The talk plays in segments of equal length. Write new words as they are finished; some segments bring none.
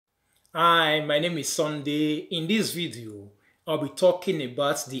Hi, my name is Sunday. In this video, I'll be talking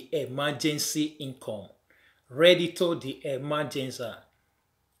about the emergency income. Reddito, the Emergenza.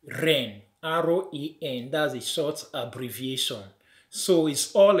 REN, R-O-E-N, that's a short abbreviation. So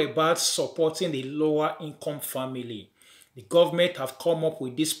it's all about supporting the lower income family. The government have come up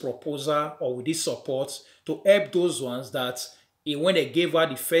with this proposal or with this support to help those ones that when they gave out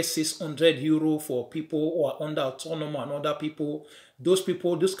the first €600 for people who are under autonomy and other people,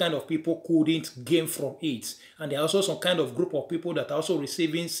 those kind of people couldn't gain from it. And there are also some kind of group of people that are also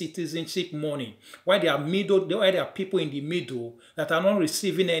receiving citizenship money. Why there are people in the middle that are not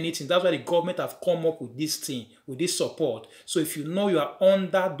receiving anything. That's why the government have come up with this thing, with this support. So if you know you are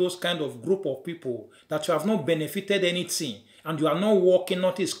under those kind of group of people that you have not benefited anything, and you are not working,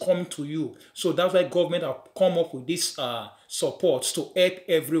 nothing is coming to you. So that's why government have come up with this support to help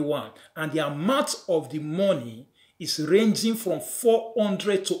everyone. And the amount of the money is ranging from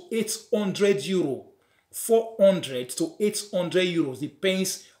 400 to 800 euro. 400 to 800 euros,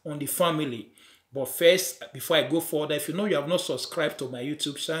 depends on the family. But first, before I go further, if you know you have not subscribed to my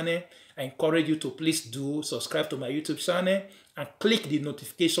YouTube channel, I encourage you to please do subscribe to my YouTube channel and click the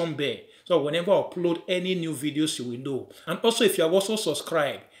notification bell. So whenever I upload any new videos, you will know. And also, if you have also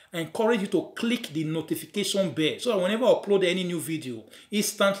subscribed, I encourage you to click the notification bell. So that whenever I upload any new video,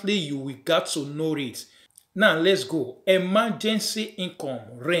 instantly you will get to know it. Now let's go. Emergency income,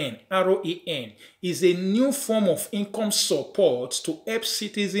 REN, R-O-E-N, is a new form of income support to help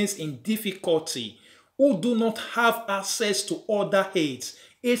citizens in difficulty who do not have access to other aids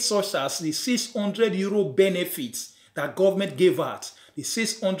such as the €600 benefits that government gave out, the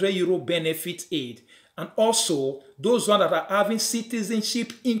 €600 benefit aid, and also those ones that are having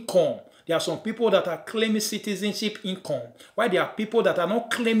citizenship income. There are some people that are claiming citizenship income, while there are people that are not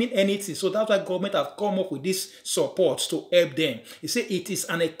claiming anything. So that's why government have come up with this support to help them. They say it is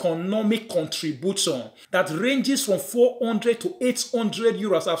an economic contribution that ranges from 400 to 800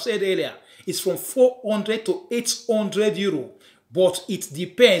 euros. As I've said earlier, it's from 400 to 800 euros. But it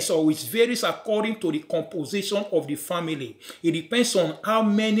depends, or it varies according to the composition of the family. It depends on how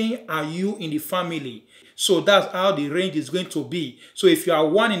many are you in the family. So that's how the range is going to be. So if you are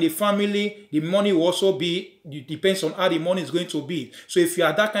one in the family, the money will also be, it depends on how the money is going to be. So if you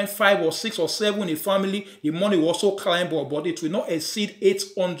are that kind 5 or 6 or 7 in the family, the money will also climb up, but it will not exceed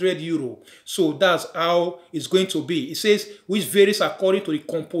 800 euro. So that's how it's going to be. It says, which varies according to the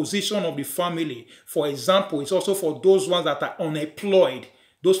composition of the family. For example, it's also for those ones that are unemployed.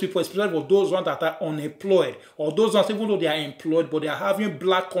 Those people, especially for those ones that are unemployed, or those ones even though they are employed, but they are having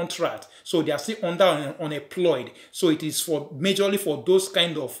black contract, so they are still under unemployed. So it is for majorly for those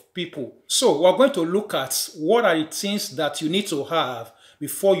kind of people. So we're going to look at what are the things that you need to have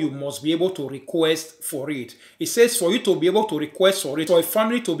before you must be able to request for it. It says for you to be able to request for it, for a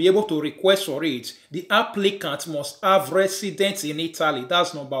family to be able to request for it, the applicant must have residence in Italy.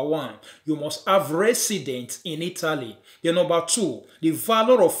 That's number 1. You must have residence in Italy. Then number 2, the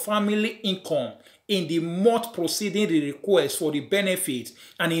value of family income in the month preceding the request for the benefit,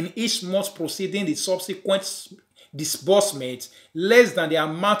 and in each month preceding the subsequent disbursement, less than the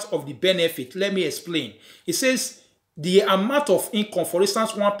amount of the benefit. Let me explain. It says the amount of income, for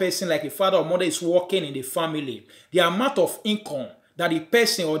instance, one person like a father or mother is working in the family, the amount of income that the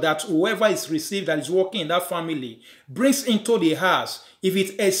person or that whoever is received that is working in that family brings into the house, if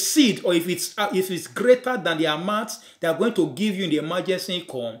it exceeds or if it's greater than the amount they are going to give you in the emergency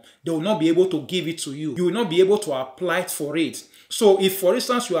income, they will not be able to give it to you. You will not be able to apply for it. So if, for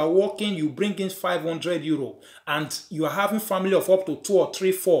instance, you are working, you bring in 500 euro and you are having family of up to 2 or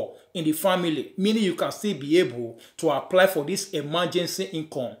 3, 4 in the family, meaning you can still be able to apply for this emergency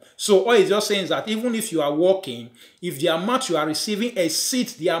income. So all it's just saying is that even if you are working, if the amount you are receiving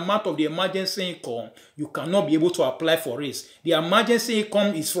exceeds the amount of the emergency income, you cannot be able to apply for it. The emergency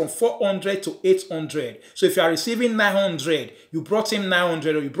income is from 400 to 800. So if you are receiving 900, you brought in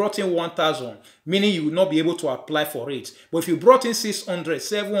 900 or you brought in 1,000, meaning you will not be able to apply for it. But if you brought in 600,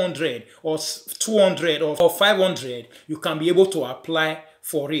 700 or 200 or 500, you can be able to apply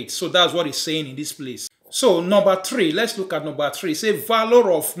for it. So that's what it's saying in this place. So number 3, let's look at number 3. Say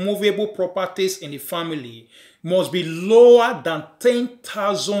value of movable properties in the family must be lower than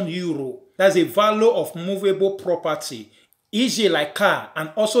 10,000 euro. That's a value of movable property, e.g. like car,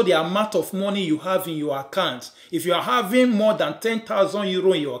 and also the amount of money you have in your account. If you are having more than 10,000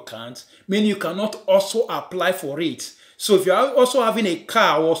 euro in your account, meaning you cannot also apply for it. So if you are also having a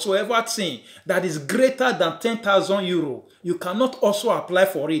car or whatsoever thing that is greater than 10,000 euro, you cannot also apply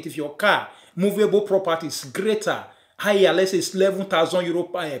for it if your car, movable property, is greater higher, let's say it's 11,000 euro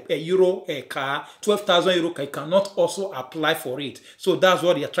per car, 12,000 euro car, you cannot also apply for it. So that's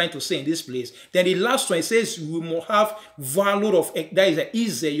what they are trying to say in this place. Then the last one, it says we must have value of, that is a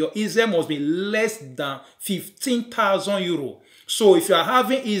ISE. Your ISE must be less than 15,000 euro. So if you are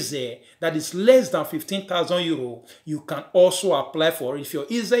having ISE that is less than 15,000 euro, you can also apply for it. If your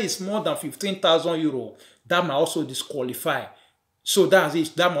ISE is more than 15,000 euro, that might also disqualify. So that's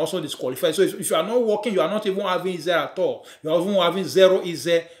it. That might also disqualify. So if you are not working, you are not even having ISE at all. You are even having zero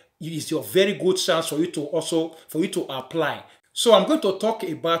ISE. It's your very good chance for you to apply. So I'm going to talk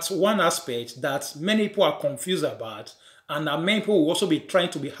about one aspect that many people are confused about, and that many people will also be trying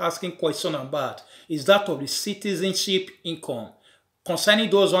to be asking questions about, is that of the citizenship income. Concerning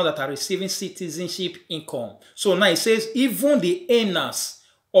those ones that are receiving citizenship income. So now it says even the earners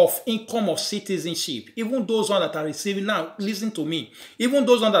of income of citizenship, even those ones that are receiving, now listen to me, even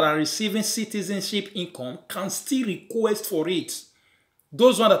those ones that are receiving citizenship income can still request for it.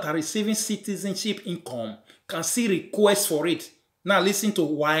 Those ones that are receiving citizenship income can still request for it. Now listen to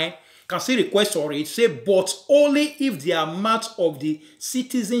why. Can still request for it. Say, but only if the amount of the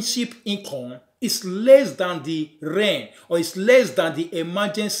citizenship income is less than the REM or is less than the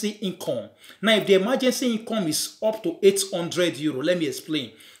emergency income. Now, if the emergency income is up to 800 euro, let me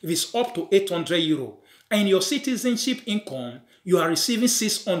explain. If it's up to 800 euro, and your citizenship income, you are receiving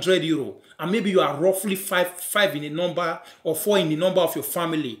 600 euro, and maybe you are roughly five in the number or 4 in the number of your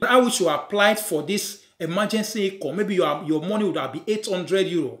family. How would you apply for this emergency income? Maybe your money would have been 800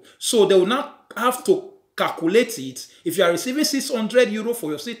 euro. So they will not have to calculate it. If you are receiving 600 euro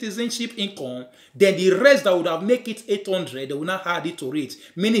for your citizenship income, then the rest that would have make it 800, they will not add it to it.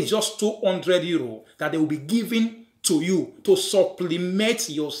 Meaning just 200 euro that they will be giving to you to supplement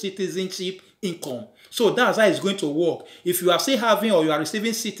your citizenship income. So that's how it's going to work. If you are still having or you are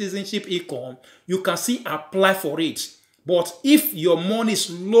receiving citizenship income, you can still apply for it. But if your money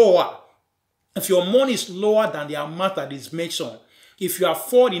is lower, if your money is lower than the amount that is mentioned, if you are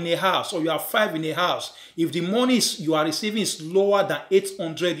 4 in a house or you are 5 in a house, if the money you are receiving is lower than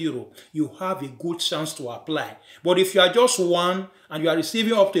 800 euro, you have a good chance to apply. But if you are just 1 and you are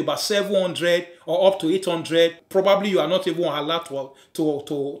receiving up to about 700 or up to 800, probably you are not even allowed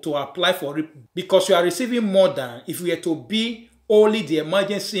to apply for it because you are receiving more than. If you were to be only the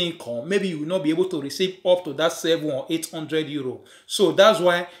emergency income, maybe you will not be able to receive up to that 700 or 800 euro. So that's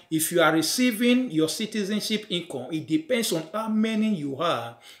why if you are receiving your citizenship income, it depends on how many you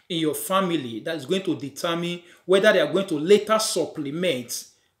have in your family. That is going to determine whether they are going to later supplement,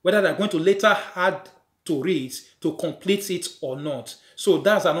 whether they are going to later add to it to complete it or not. So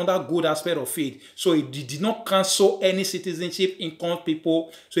that's another good aspect of it. So it did not cancel any citizenship income,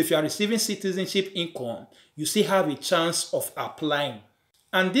 people. So if you are receiving citizenship income, you still have a chance of applying.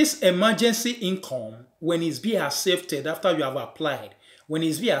 And this emergency income, when it's being accepted after you have applied, when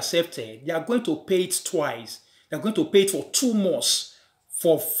it's being accepted, they are going to pay it twice. They're going to pay it for 2 months.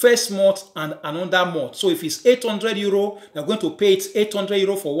 For first month and another month. So if it's 800 euro, they're going to pay it 800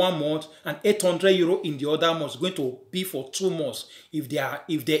 euro for 1 month and 800 euro in the other month. It's going to be for 2 months if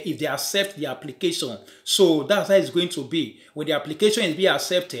they accept the application. So that's how it's going to be. When the application is being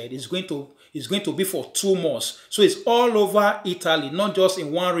accepted, it's going to be for 2 months. So it's all over Italy, not just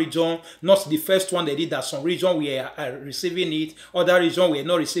in one region. Not the first one they did that some region we are receiving it, other region we are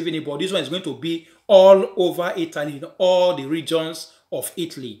not receiving it, but this one is going to be all over Italy, in all the regions of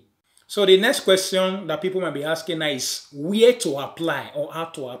Italy. So the next question that people might be asking now is where to apply or how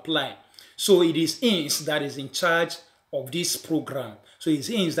to apply. So it is INS that is in charge of this program. So it's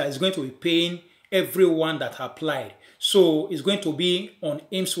INS that is going to be paying everyone that applied. So it's going to be on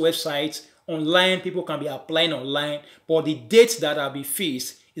INS website. Online, people can be applying online, but the dates that will be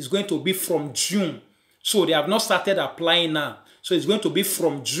fixed is going to be from June. So they have not started applying now. So it's going to be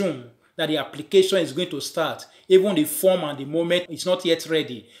from June that the application is going to start. Even the form and the moment is not yet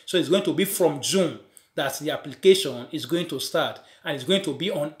ready. So it's going to be from June that the application is going to start. And it's going to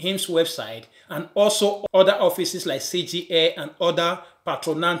be on IMSS website and also other offices like CGA and other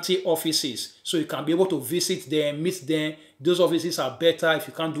patronati offices. So you can be able to visit them, meet them. Those offices are better if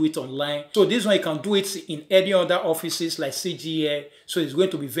you can't do it online. So this one you can do it in any other offices like CGA. So it's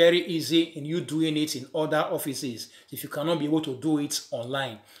going to be very easy in you doing it in other offices if you cannot be able to do it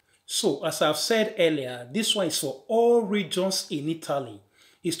online. So, as I've said earlier, this one is for all regions in Italy.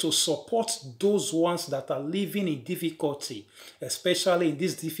 is to support those ones that are living in difficulty, especially in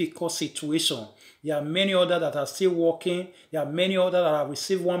this difficult situation. There are many others that are still working. There are many others that have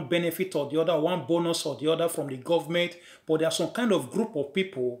received one benefit or the other, one bonus or the other from the government. But there are some kind of group of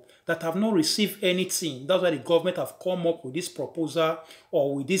people that have not received anything. That's why the government have come up with this proposal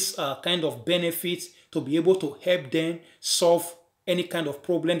or with this kind of benefit to be able to help them solve any kind of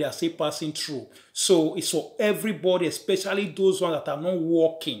problem they are still passing through. So it's for everybody, especially those ones that are not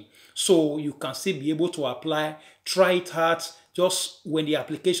working. So you can still be able to apply. Try it hard. Just when the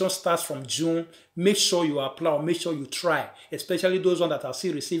application starts from June, make sure you apply or make sure you try. Especially those ones that are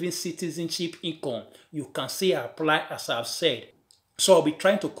still receiving citizenship income. You can still apply, as I've said. So I'll be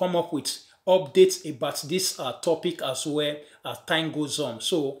trying to come up with updates about this topic as well as time goes on.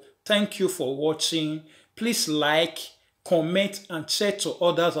 So thank you for watching. Please like, comment, and share to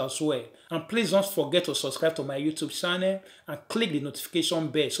others as well. And please don't forget to subscribe to my YouTube channel and click the notification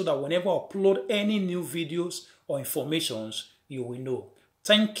bell so that whenever I upload any new videos or informations, you will know.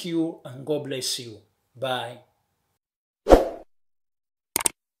 Thank you and God bless you. Bye.